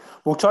 definitely.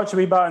 We'll touch a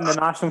wee bit on the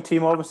national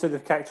team. Obviously,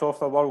 they've kicked off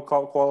the World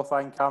Cup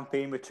qualifying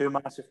campaign with 2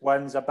 massive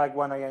wins, a big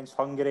win against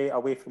Hungary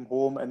away from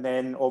home, and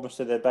then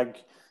obviously the big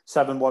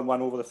 7-1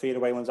 win over the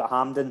Faroe Islands at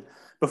Hampden.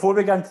 Before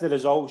we get into the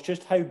results,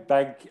 just how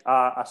big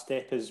a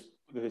step is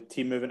the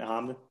team moving to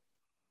Hampden?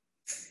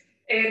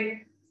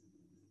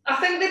 I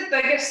think the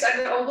biggest,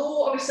 and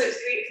although obviously it's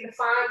great for the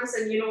fans,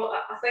 and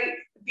I think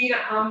being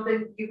at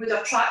Hampden, you would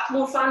attract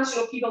more fans.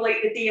 People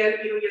like the day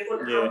out, you're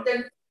going to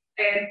Hampden.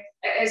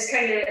 It is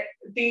kind of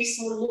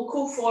based more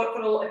local for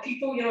a lot of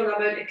people, the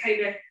amount of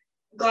kind of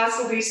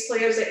Glasgow-based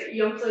players,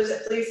 young players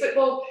that play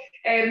football.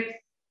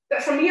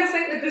 But for me, I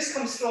think the boost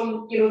comes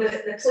from, you know,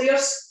 the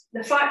players,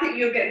 the fact that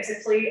you're getting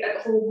to play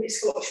at home at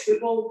Scottish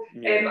football.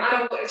 I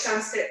don't got a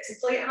chance to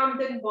play at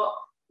Hampden, but,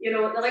 you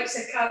know, the likes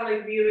of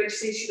Caroline Beeridge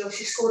says, you know,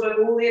 she scored a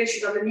goal there, she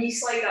done the knee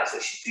slide, that's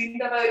what she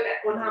dreamed about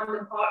on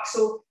Hampden Park.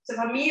 So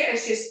for me,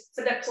 it's just,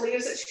 for the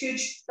players, it's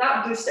huge.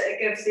 That boost that it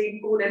gives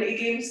them going into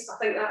games, I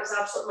think that is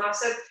absolutely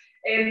massive.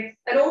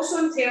 And also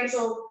in terms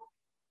of,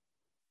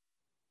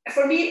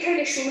 for me, it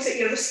kind of shows that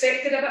you're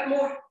respected a bit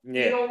more.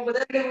 You know,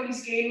 within the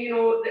women's game, you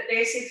know, the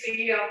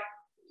SFA are,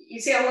 you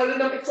say allowing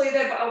them to play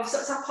there, but obviously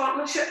it's a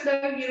partnership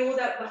now, you know,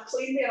 that they're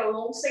playing there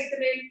alongside the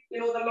men, you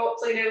know, they're not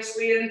playing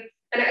elsewhere.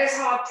 And it is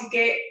hard to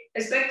get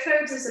as big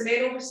crowds as the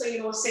men, obviously, you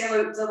know, a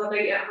sellout the other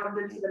night at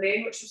Hampden for the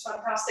men, which was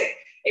fantastic.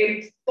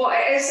 But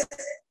it is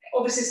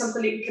obviously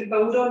something that you can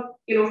build on,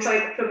 you know,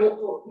 trying to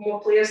promote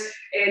more players.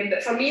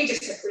 But for me,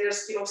 just the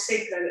players, you know,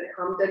 stepping out at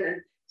Hampden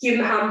and hearing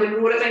the Hampden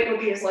roar, it might not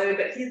be as loud,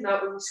 but hearing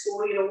that when we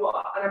score, you know,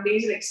 what an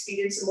amazing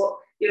experience and what,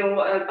 you know,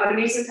 what an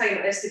amazing time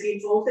it is to be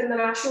involved in the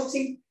national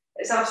team.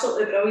 It's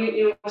absolutely brilliant,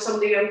 you know, some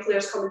of the young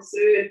players coming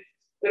through, and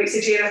like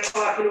Sarah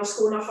Clark, you know,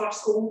 scoring her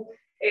first goal,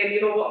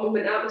 you know, what a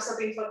moment that must have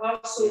been for her.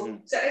 So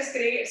it is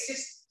great. It's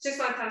just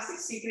fantastic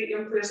to see great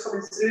young players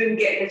coming through and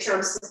getting a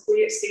chance to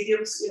play at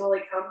stadiums, you know,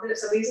 like Hampden.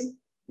 It's amazing.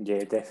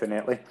 Yeah,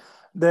 definitely.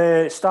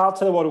 The start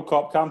to the World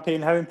Cup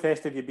campaign, how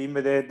impressed have you been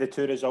with the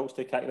two results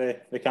to kick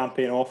the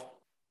campaign off?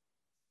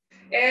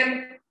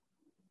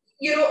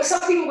 You know, some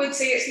people would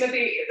say it's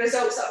maybe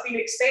results that have been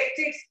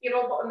expected, you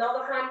know, but on the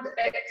other hand,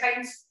 at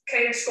times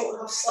kind of Scotland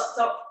have slipped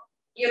up,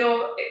 you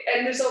know,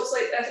 in results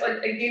like this,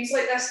 in games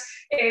like this.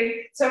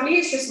 So for me,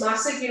 it's just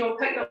massive, you know,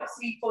 picking up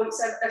 3 points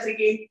every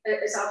game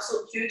is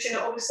absolutely huge, and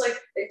obviously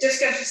it just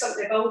gives you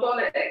something to build on,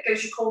 it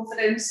gives you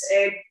confidence,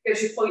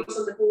 gives you points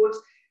on the board.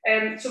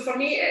 So for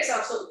me, it's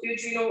absolutely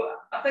huge. You know,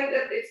 I think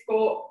that they've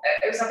got,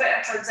 it was a bit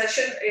of a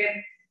transition.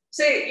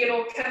 Say, you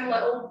know, Kim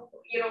Little,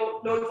 you know,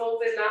 not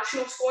involved in the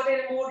national squad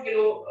anymore, you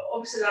know,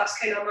 obviously that's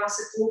kind of a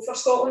massive blow for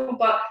Scotland.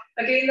 But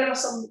again, there are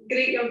some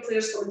great young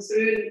players coming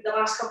through in the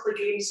last couple of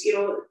games. You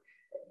know,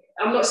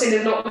 I'm not saying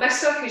they've not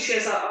missed her, because she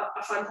is a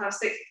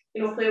fantastic,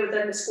 you know, player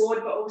within the squad,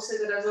 but obviously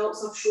the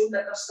results have shown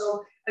that they're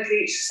still a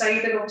great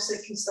side and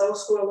obviously can still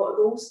score a lot of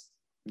goals.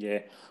 Yeah.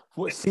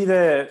 See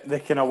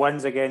the kind of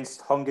wins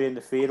against Hungary and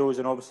the Faroes,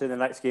 and obviously the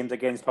next game's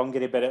against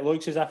Hungary, but it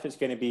looks as if it's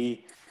going to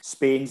be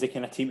Spain's the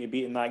kind of team to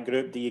beat in that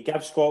group. Do you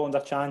give Scotland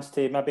a chance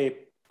to maybe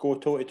go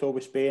toe-to-toe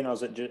with Spain, or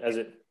is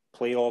it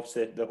playoffs,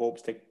 the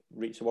hopes to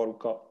reach the World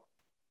Cup?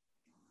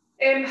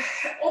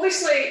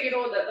 Obviously, you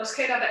know, that there's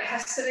kind of a bit of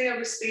history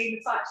with Spain,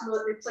 the fact, you know,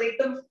 that they played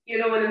them, you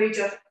know, in a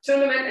major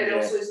tournament, and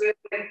also as well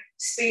when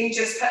Spain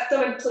just picked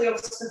them in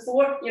playoffs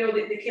before, you know,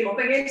 they came up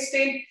against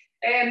Spain.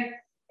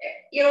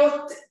 You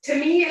know, to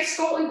me, if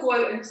Scotland go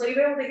out and play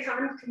well, they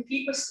can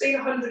compete with Spain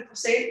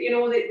 100%. You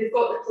know, they've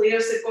got the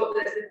players, they've got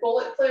the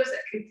quality players that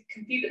can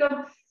compete with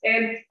them.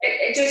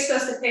 It just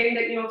does depend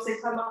that, you know, if they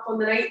turn up on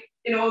the night,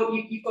 you know,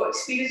 you've got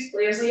experienced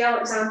players. Leigh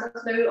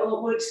Alexander's now a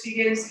lot more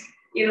experience.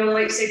 You know,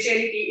 like say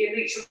Jenny Beattie and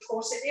Rachel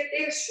Corset,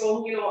 they're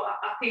strong. You know,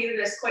 a pair of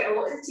there's quite a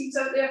lot of the teams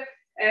out there.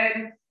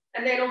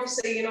 And then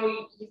obviously, you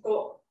know, you've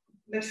got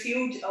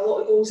midfield, a lot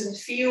of goals in the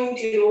field,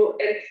 you know,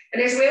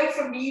 and as well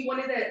for me, one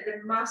of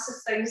the massive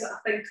things that I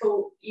think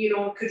will, you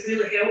know, could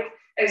really help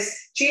is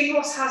Jane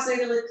Ross hasn't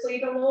really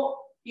played a lot,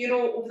 you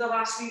know, over the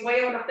last wee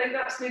while, and I think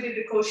that's maybe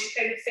because she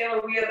kind of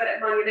fell away a bit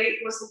at Man United,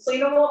 wasn't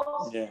playing a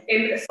lot. But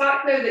the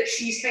fact now that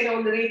she's kind of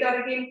on the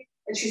radar again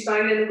and she's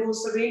banging in the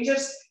goals for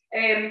Rangers,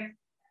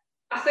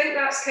 I think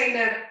that's kind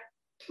of,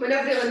 we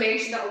never really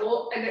mentioned it a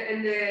lot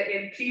in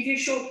the preview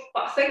show,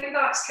 but I think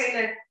that's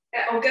kind of,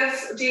 it'll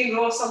give Jane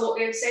Ross a lot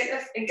of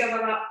incentive and give her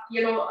that,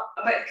 you know,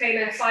 a bit kind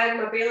of fire in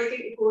her belly again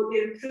to go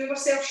there and prove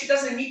herself. She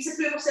doesn't need to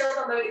prove herself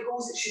the amount of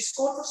goals that she's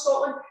scored for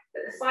Scotland,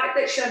 but the fact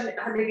that she hadn't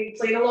been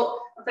playing a lot,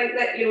 I think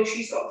that, you know,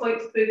 she's got a point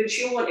to prove, and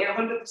she'll want it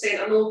 100%.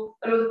 I know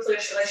the player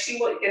she is, she'll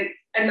want to get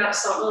in that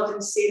starting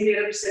 11 staying there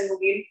every single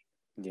game.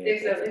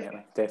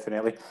 Yeah,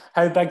 definitely.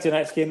 How big's the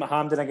next game at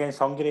Hampden against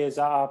Hungary? Is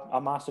that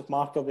a massive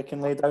marker they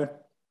can lay down?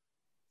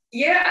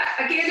 Yeah,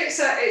 again, it's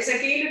a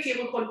game, if you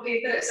look on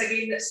paper, it's a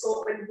game that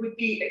Scotland would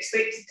be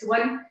expected to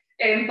win.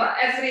 But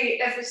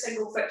every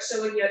single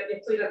fixture when you're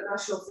playing at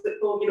national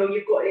football, you know,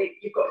 you've got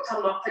to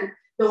turn up and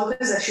the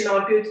opposition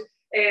are good.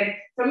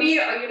 For me,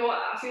 you know,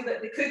 I feel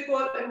that they could go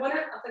out and win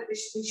it. I think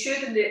they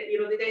should, and they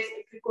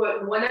definitely could go out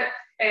and win it.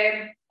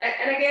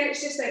 And again,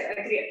 it's just a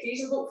great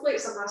occasion. Hopefully,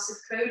 it's a massive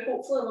crowd.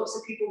 Hopefully, lots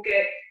of people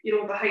get, you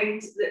know,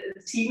 behind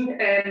the team.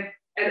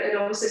 And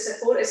obviously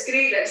support. It's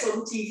great that it's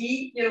on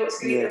TV, you know, it's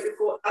great that we've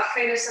got that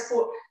kind of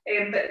support,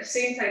 but at the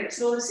same time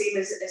it's not the same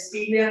as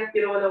being there,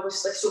 you know, and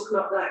obviously soaking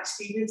up that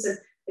experience and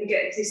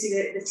getting to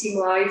see the team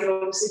live, and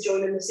obviously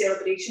joining the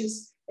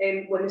celebrations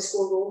when they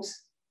score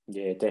goals.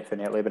 Yeah,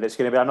 definitely, but it's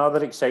going to be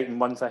another exciting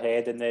month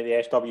ahead in the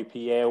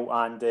SWPL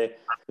and the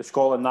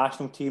Scotland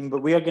national team,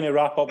 but we are going to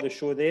wrap up the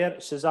show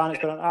there. Suzanne, it's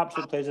been an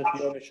absolute pleasure to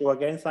be on the show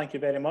again. Thank you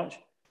very much.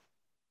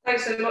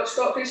 Thanks very much,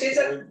 Scott. Appreciate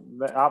it.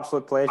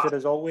 Absolute pleasure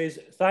as always.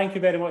 Thank you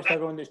very much to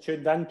everyone that's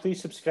tuned in.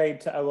 Please subscribe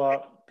to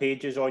our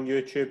pages on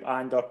YouTube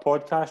and our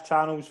podcast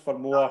channels for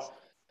more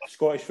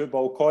Scottish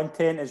football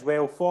content as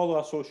well. Follow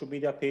our social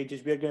media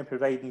pages. We're going to be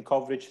providing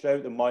coverage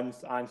throughout the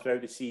month and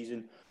throughout the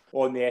season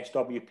on the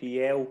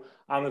SWPL,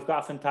 and we've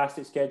got a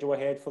fantastic schedule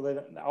ahead for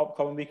the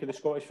upcoming week of the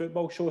Scottish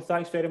Football Show.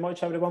 Thanks very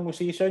much, everyone. We'll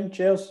see you soon.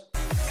 Cheers.